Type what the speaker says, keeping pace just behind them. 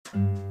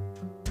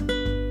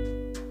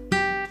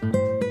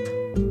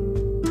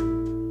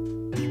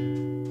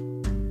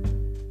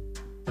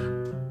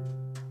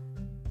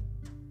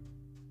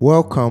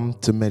Welcome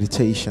to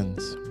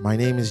Meditations. My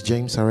name is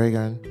James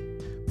Aregan,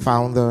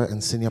 founder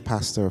and senior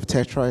pastor of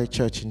Tetra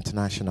Church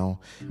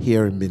International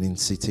here in Benin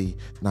City,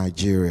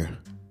 Nigeria.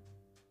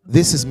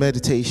 This is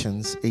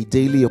Meditations, a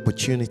daily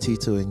opportunity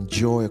to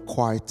enjoy a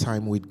quiet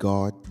time with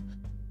God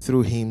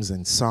through hymns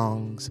and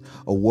songs,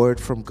 a word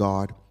from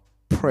God,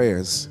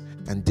 prayers,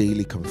 and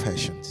daily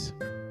confessions.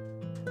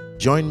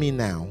 Join me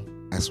now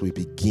as we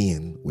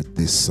begin with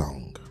this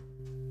song.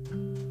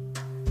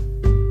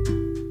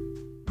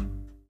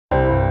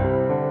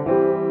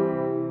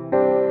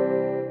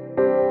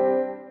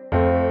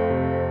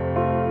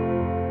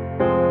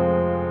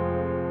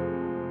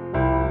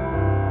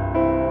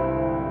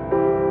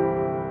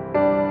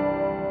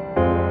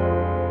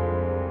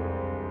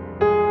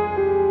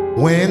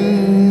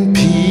 When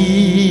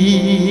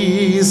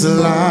peace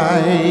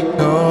like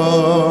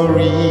a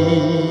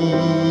river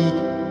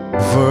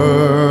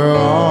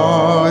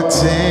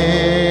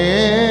attended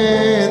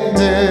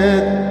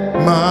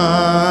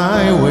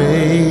my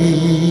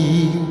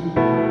way,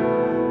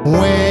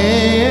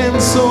 when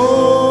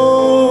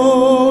sorrows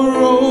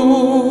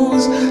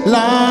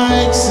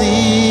like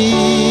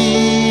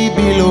sea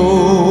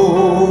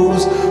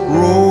billows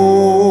roll,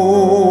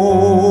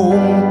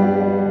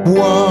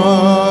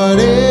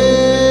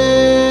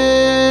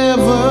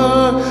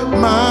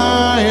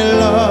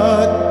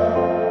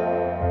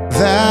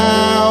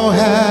 Thou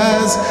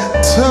hast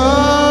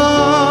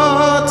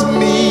taught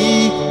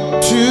me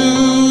to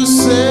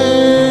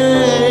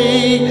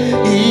say,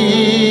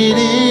 it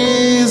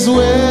is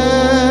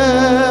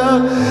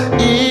well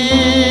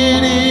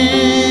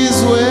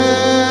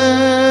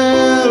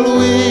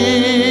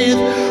with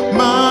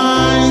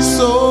my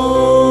soul,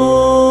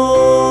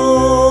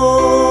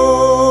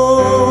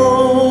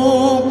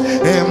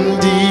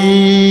 and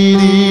it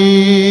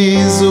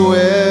is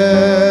well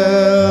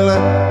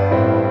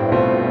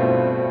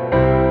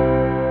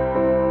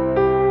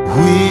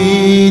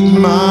with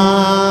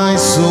my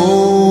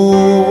soul,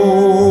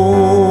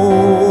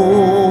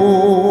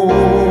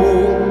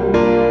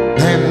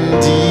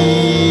 and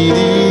it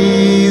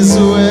is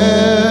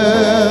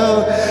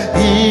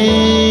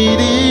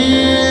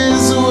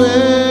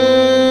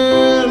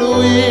well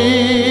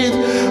with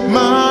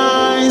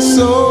my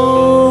soul.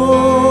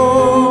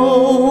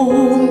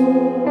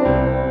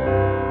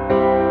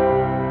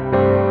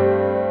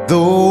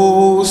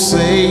 Though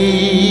Satan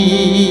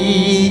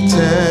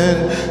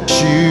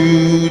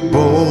should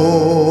buffet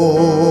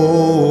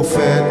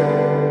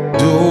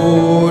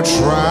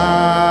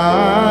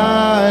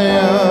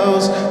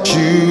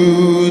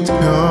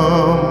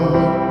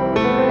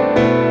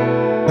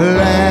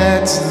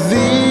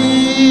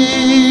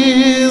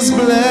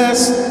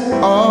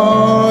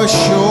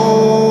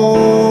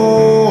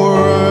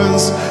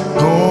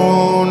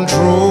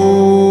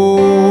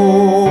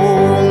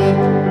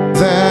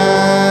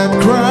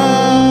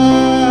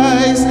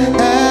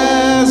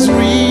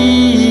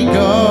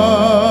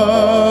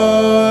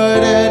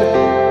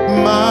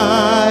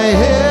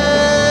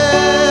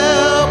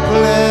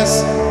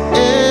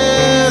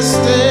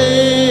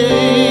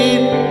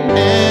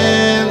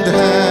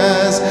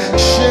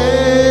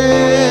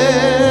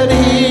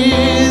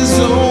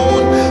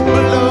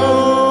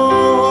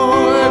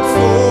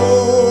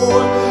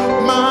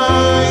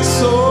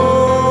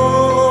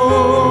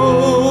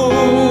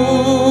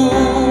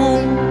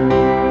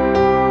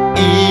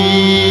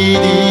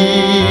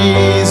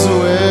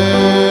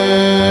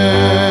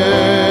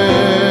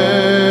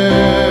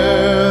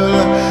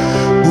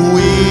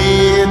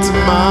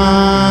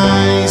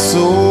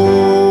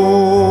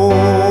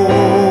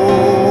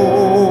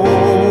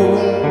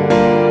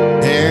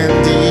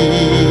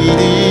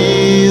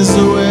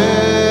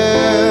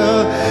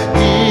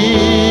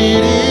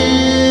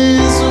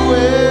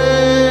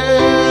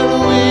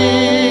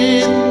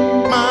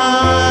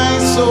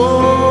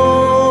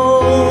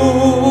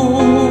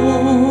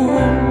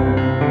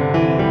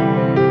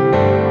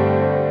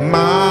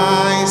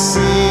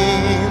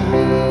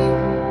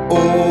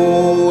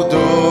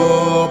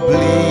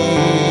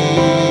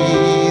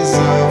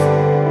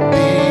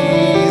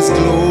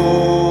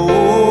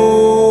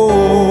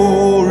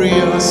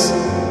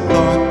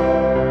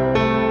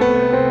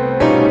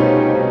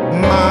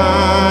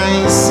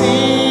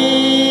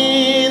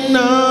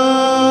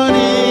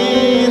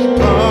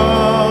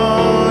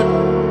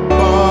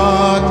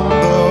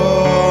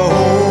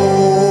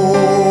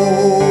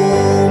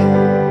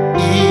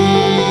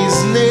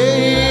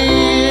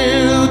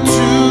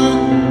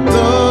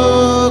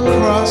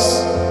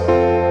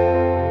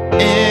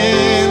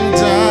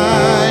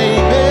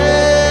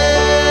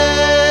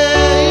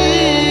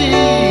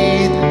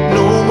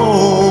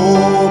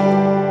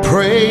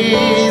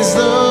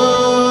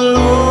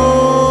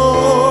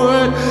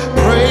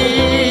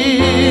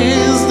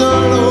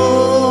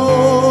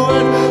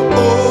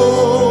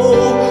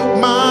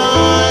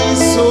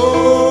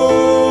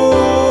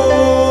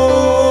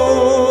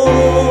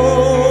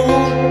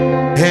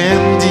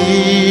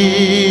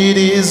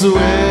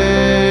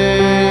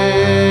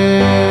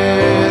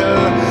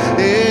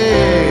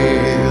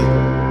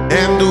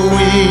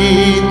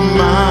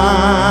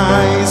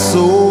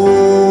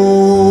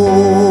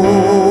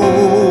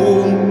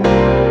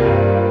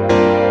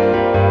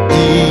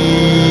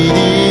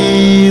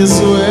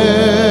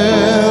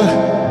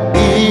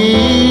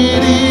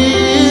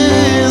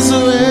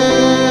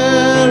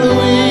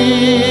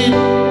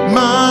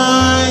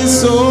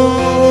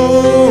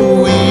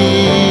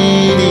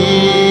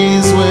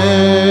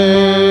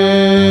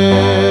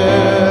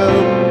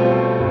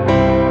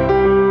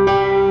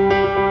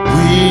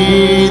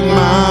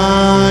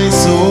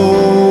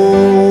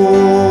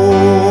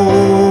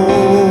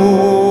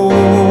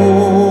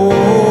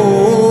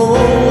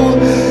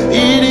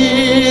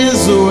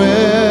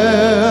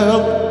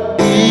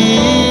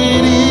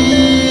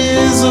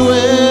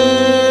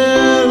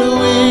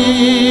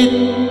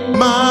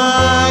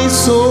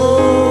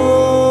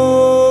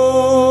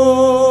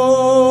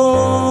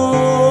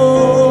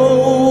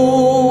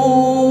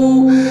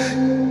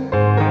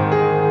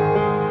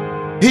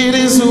It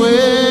is well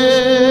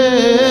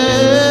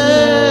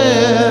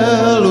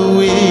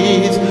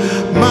with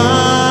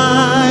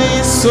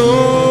my soul.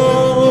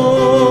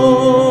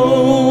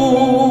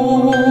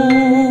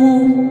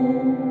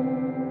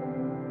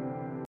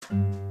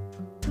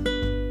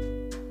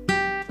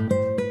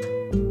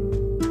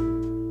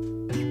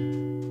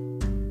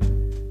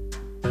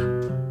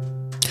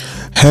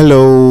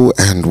 Hello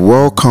and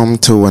welcome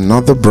to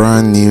another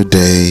brand new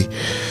day.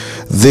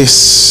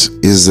 This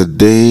is the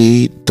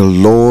day the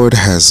Lord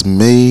has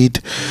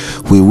made.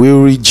 We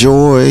will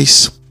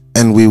rejoice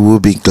and we will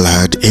be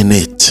glad in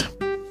it.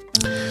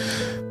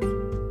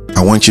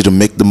 I want you to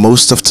make the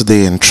most of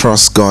today and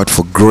trust God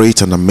for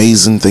great and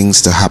amazing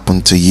things to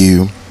happen to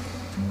you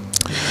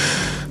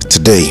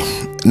today.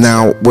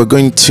 Now, we're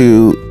going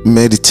to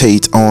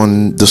meditate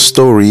on the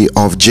story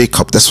of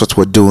Jacob. That's what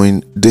we're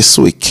doing this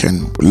week,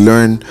 and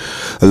learn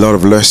a lot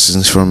of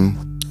lessons from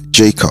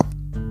Jacob.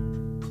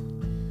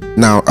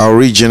 Now, I'll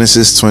read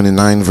Genesis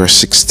 29 verse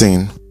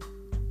 16.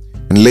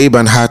 And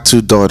Laban had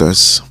 2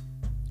 daughters.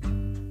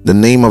 The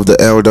name of the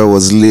elder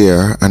was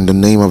Leah, and the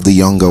name of the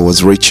younger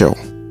was Rachel.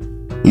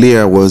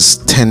 Leah was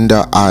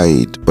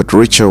tender-eyed, but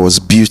Rachel was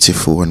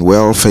beautiful and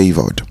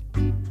well-favored.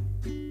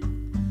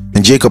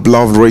 And Jacob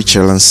loved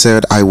Rachel and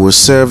said, I will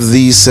serve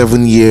thee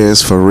 7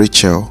 years for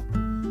Rachel,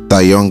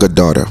 thy younger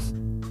daughter.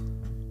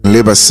 And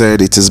Laban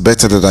said, it is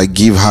better that I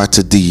give her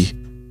to thee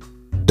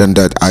than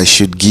that I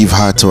should give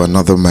her to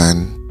another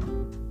man.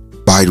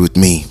 Bide with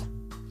me.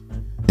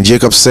 And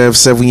Jacob served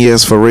 7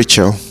 years for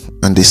Rachel,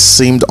 and they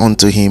seemed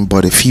unto him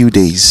but a few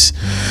days,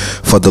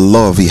 for the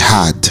love he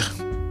had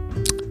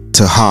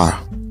to her.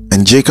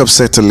 And Jacob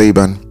said to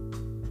Laban,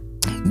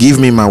 give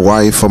me my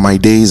wife, for my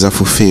days are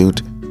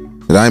fulfilled,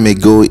 that I may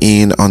go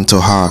in unto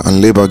her.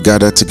 And Laban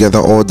gathered together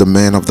all the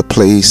men of the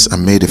place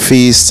and made a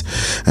feast.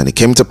 And it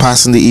came to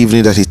pass in the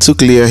evening that he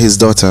took Leah his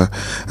daughter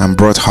and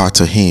brought her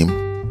to him,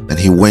 and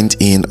he went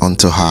in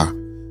unto her.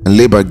 And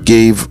Laban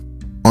gave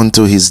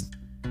unto his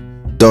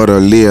daughter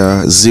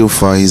Leah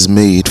Zilpah his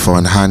maid for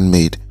an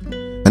handmaid.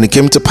 And it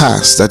came to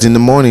pass that in the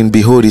morning,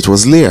 behold, it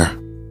was Leah.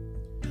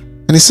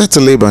 And he said to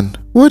Laban,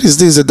 what is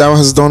this that thou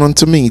hast done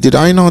unto me? Did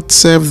I not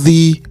serve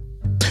thee,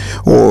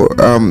 or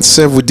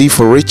serve with thee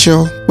for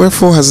Rachel?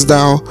 Wherefore hast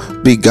thou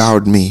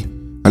beguiled me?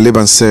 And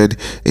Laban said,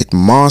 it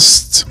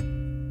must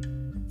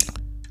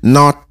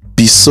not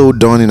be so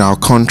done in our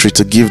country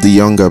to give the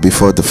younger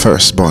before the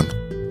firstborn.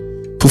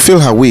 Fulfill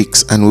her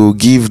weeks, and we will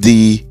give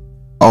thee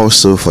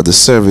also for the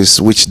service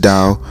which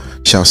thou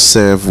shalt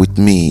serve with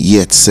me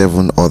yet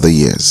 7 other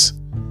years.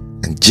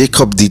 And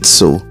Jacob did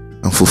so,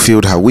 and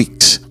fulfilled her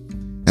weeks,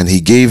 and he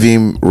gave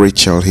him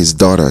Rachel his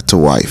daughter to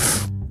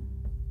wife.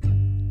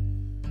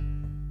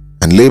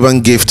 And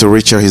Laban gave to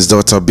Rachel his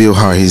daughter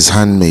Bilhah his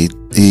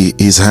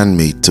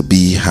handmaid to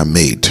be her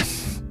maid.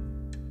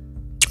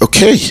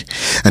 Okay,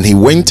 and he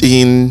went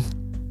in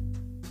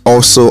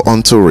also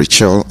unto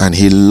Rachel, and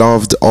he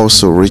loved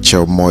also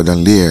Rachel more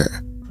than Leah,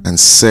 and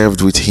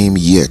served with him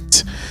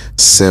yet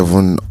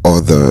 7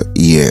 other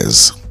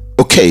years.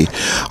 Okay,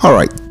 all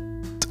right.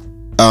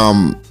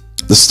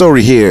 The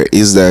story here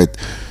is that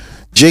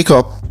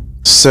Jacob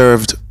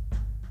served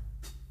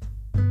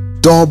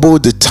double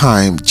the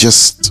time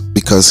just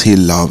because he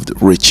loved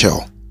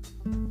Rachel.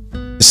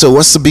 So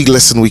what's the big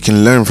lesson we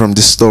can learn from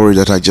this story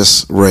that I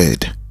just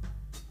read?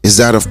 Is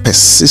that of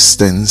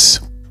persistence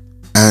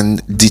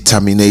and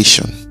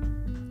determination.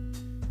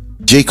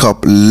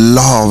 Jacob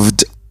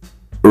loved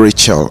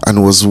Rachel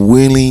and was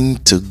willing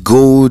to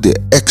go the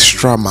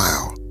extra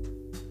mile.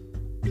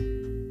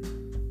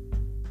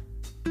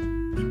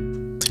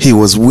 He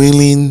was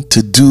willing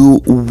to do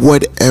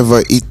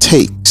whatever it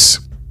takes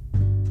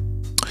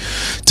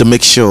to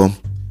make sure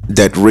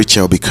that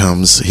Rachel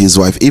becomes his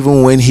wife.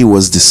 Even when he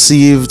was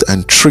deceived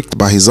and tricked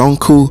by his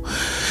uncle,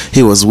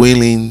 he was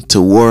willing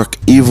to work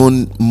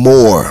even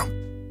more.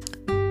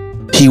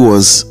 He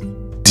was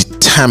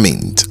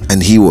determined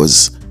and he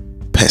was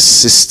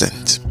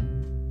persistent.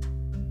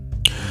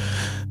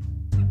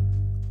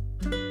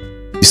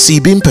 You see,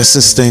 being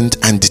persistent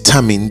and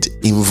determined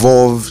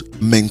involves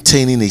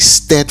maintaining a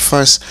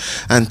steadfast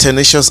and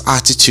tenacious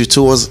attitude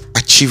towards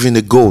achieving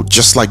a goal,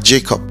 just like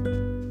Jacob.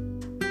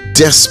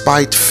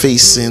 Despite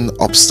facing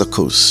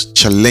obstacles,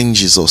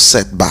 challenges, or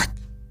setbacks.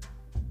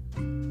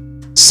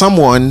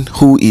 Someone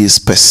who is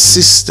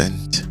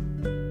persistent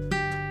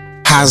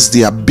has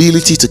the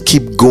ability to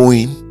keep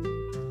going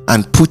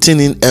and putting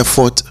in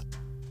effort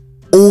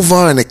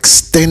over an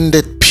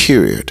extended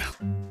period.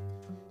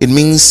 It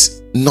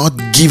means not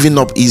giving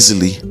up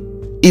easily,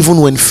 even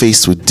when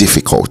faced with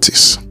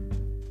difficulties.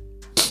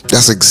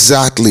 That's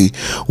exactly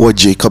what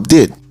Jacob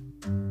did.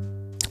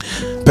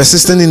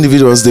 Persistent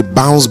individuals, they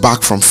bounce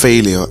back from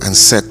failure and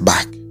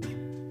setback.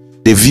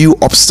 They view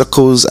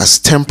obstacles as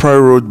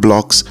temporary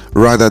roadblocks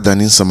rather than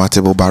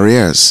insurmountable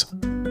barriers.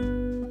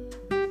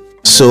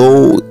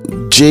 So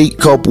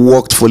Jacob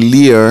worked for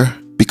Leah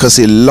because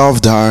he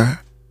loved her.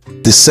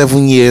 The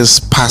 7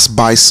 years passed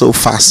by so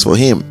fast for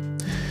him.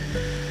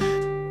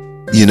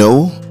 You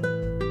know,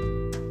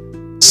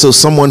 So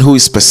someone who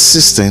is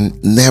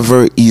persistent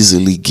never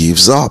easily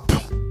gives up,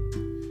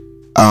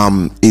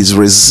 is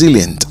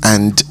resilient,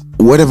 and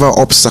whatever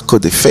obstacle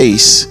they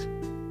face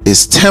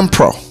is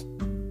temporal.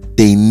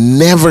 They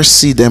never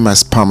see them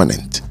as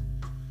permanent.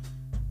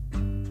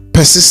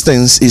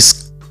 Persistence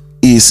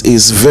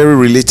is very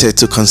related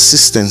to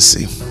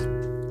consistency.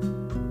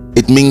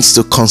 It means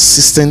to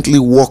consistently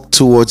walk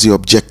towards your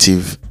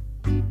objective,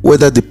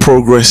 whether the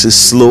progress is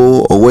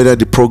slow or whether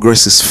the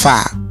progress is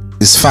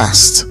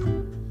fast.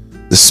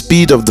 The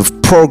speed of the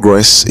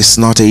progress is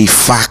not a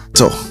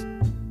factor.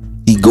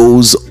 It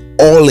goes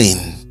all in,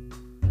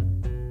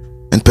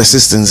 and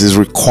persistence is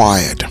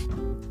required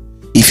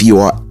if you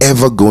are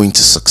ever going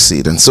to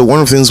succeed. And so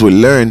one of the things we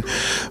learn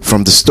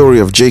from the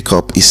story of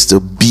Jacob is to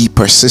be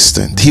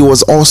persistent. He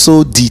was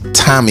also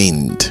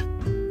determined.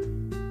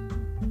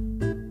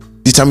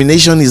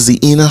 Determination is the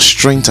inner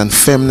strength and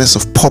firmness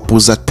of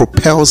purpose that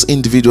propels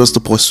individuals to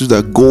pursue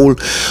their goal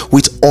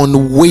with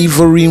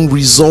unwavering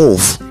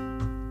resolve.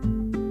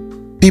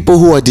 People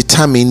who are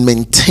determined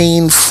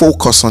maintain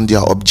focus on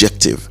their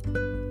objective.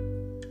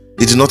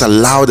 They do not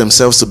allow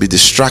themselves to be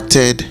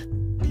distracted,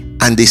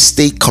 and they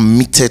stay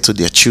committed to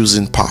their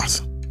chosen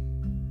path.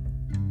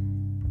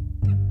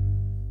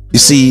 You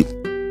see,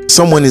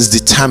 someone is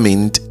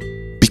determined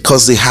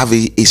because they have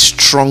a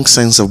strong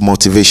sense of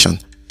motivation.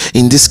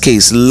 In this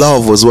case,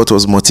 love was what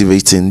was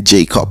motivating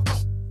Jacob.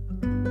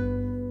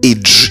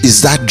 It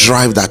is that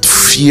drive that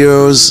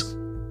fuels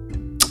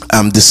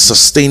the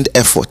sustained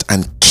effort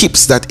and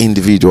keeps that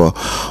individual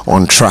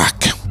on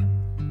track.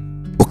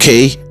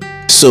 Okay,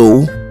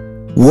 so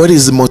what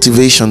is the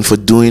motivation for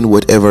doing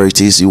whatever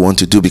it is you want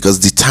to do? Because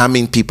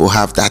determined people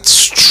have that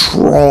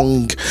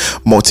strong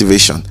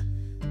motivation.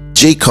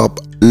 Jacob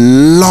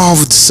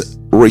loved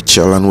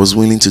Rachel and was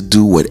willing to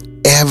do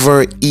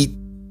whatever it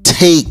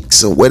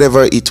takes, or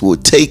whatever it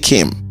would take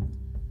him,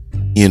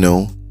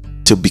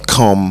 to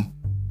become,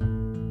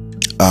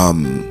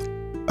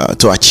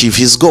 to achieve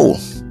his goal.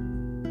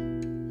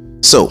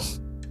 So,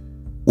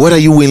 what are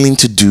you willing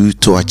to do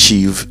to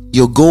achieve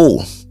your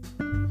goal?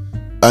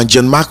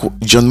 John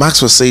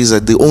Maxwell says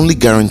that the only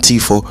guarantee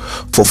for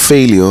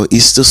failure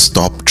is to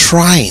stop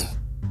trying.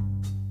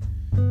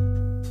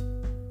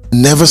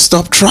 Never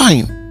stop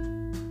trying.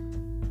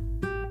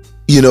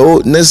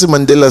 Nelson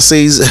Mandela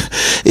says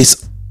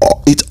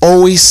it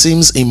always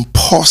seems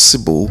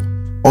impossible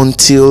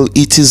until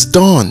it is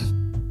done.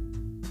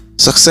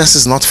 Success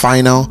is not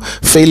final.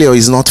 Failure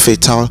is not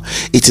fatal.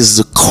 It is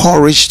the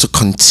courage to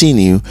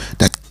continue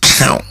that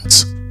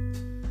counts.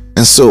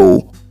 And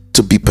so,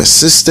 to be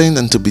persistent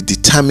and to be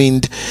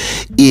determined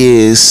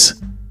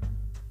is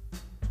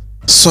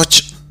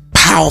such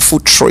powerful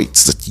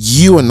traits that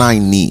you and I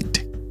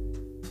need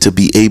to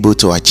be able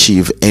to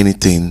achieve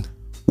anything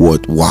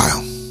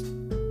worthwhile.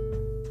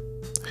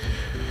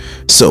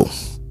 So,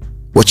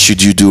 what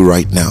should you do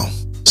right now?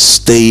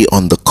 Stay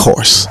on the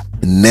course.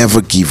 Never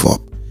give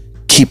up.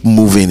 Keep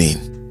moving in.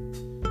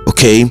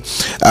 Okay?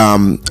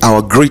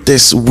 Our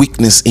greatest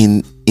weakness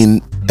in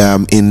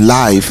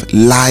life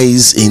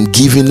lies in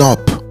giving up.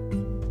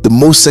 The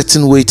most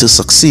certain way to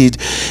succeed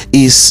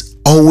is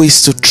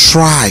always to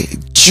try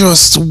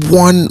just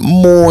one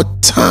more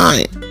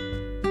time.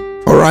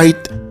 All right?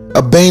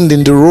 A bend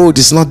in the road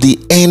is not the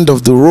end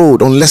of the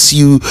road unless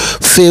you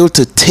fail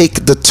to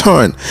take the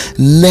turn.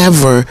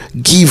 Never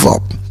give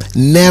up.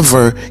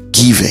 Never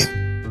give in.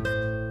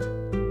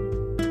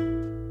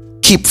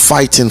 Keep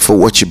fighting for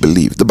what you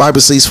believe. The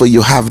Bible says, for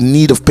you have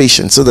need of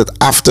patience, so that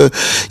after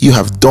you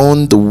have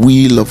done the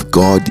will of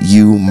God,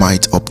 you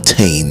might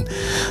obtain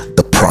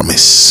the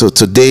promise. So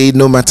today,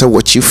 no matter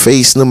what you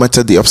face, no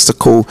matter the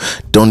obstacle,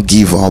 don't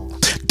give up,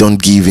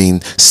 don't give in,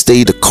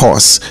 stay the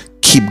course,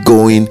 keep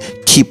going,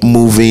 keep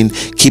moving,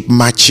 keep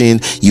marching.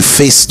 You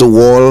face the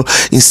wall,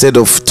 instead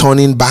of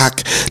turning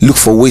back, look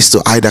for ways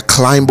to either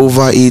climb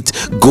over it,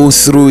 go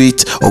through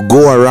it, or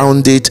go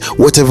around it,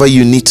 whatever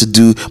you need to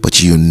do,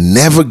 but you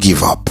never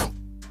give up,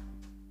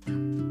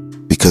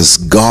 because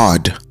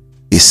God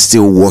is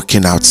still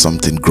working out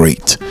something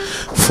great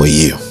for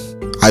you.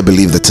 I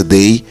believe that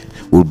today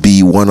will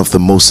be one of the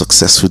most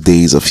successful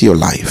days of your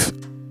life.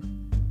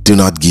 Do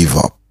not give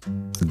up.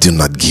 Do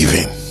not give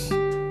in.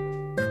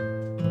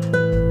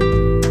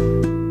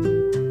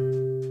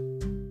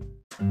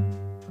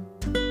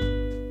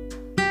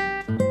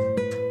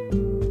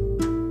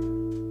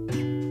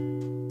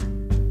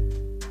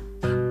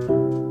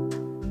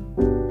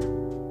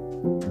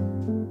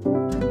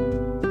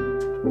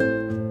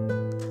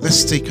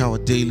 Let's take our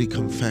daily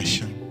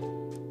confession.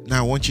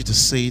 Now I want you to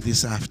say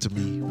this after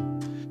me.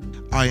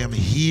 I am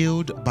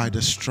healed by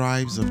the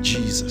stripes of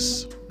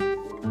Jesus.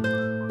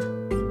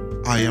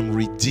 I am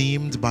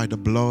redeemed by the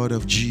blood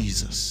of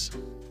Jesus.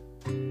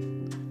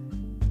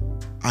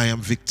 I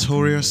am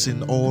victorious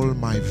in all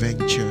my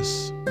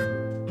ventures.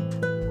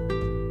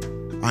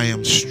 I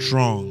am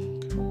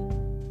strong.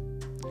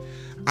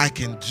 I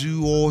can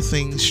do all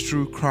things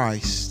through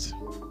Christ.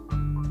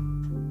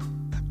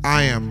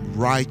 I am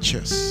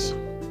righteous.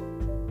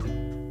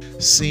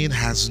 Sin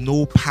has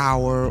no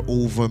power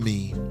over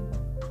me.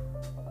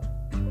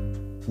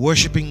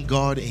 Worshiping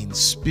God in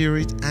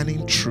spirit and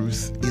in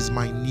truth is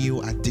my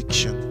new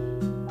addiction.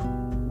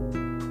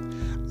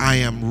 I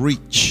am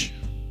rich.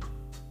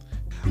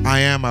 I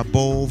am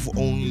above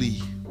only.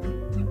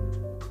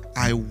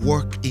 I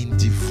work in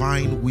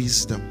divine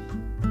wisdom.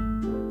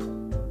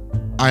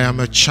 I am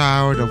a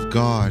child of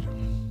God.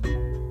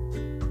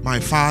 My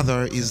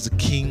Father is the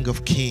King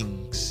of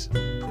Kings.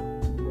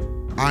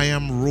 I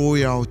am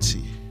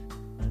royalty.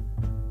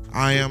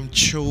 I am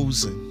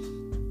chosen.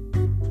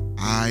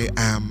 I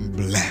am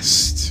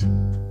blessed.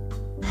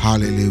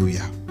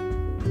 Hallelujah.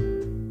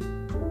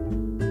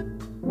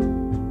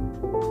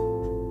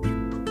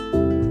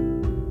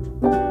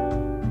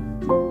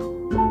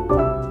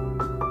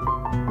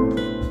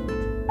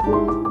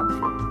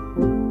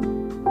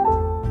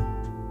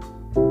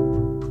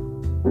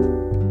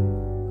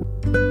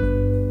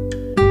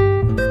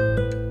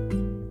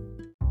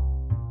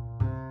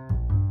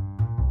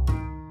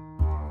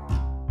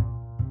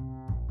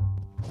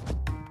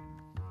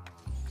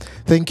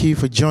 Thank you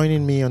for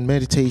joining me on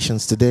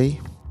Meditations today.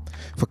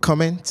 For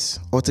comments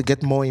or to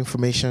get more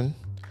information,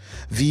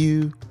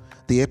 view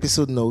the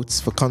episode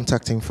notes for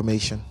contact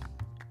information.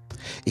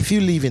 If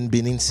you live in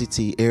Benin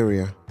City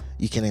area,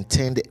 you can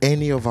attend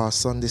any of our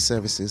Sunday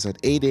services at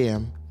 8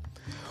 a.m.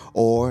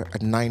 or at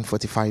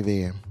 9:45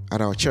 a.m.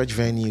 at our church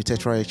venue,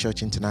 Tetraya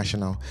Church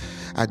International,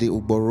 at the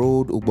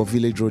Ugbo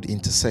Village Road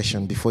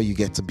intersection before you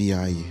get to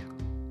BIU.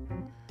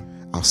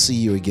 I'll see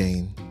you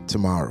again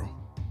tomorrow.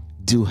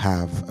 Do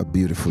have a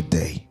beautiful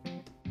day.